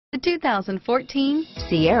The 2014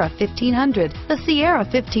 Sierra 1500. The Sierra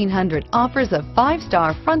 1500 offers a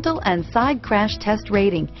 5-star frontal and side crash test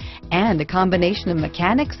rating and a combination of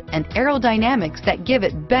mechanics and aerodynamics that give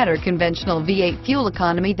it better conventional V8 fuel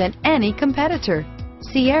economy than any competitor.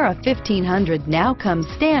 Sierra 1500 now comes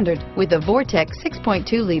standard with a Vortec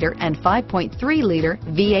 6.2-liter and 5.3-liter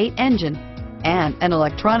V8 engine and an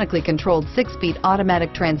electronically controlled 6-speed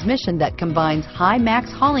automatic transmission that combines high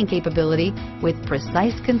max hauling capability with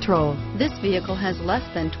precise control. This vehicle has less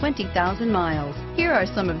than 20,000 miles. Here are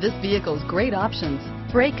some of this vehicle's great options: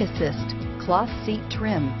 brake assist, cloth seat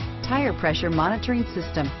trim, tire pressure monitoring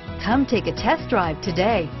system. Come take a test drive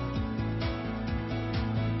today.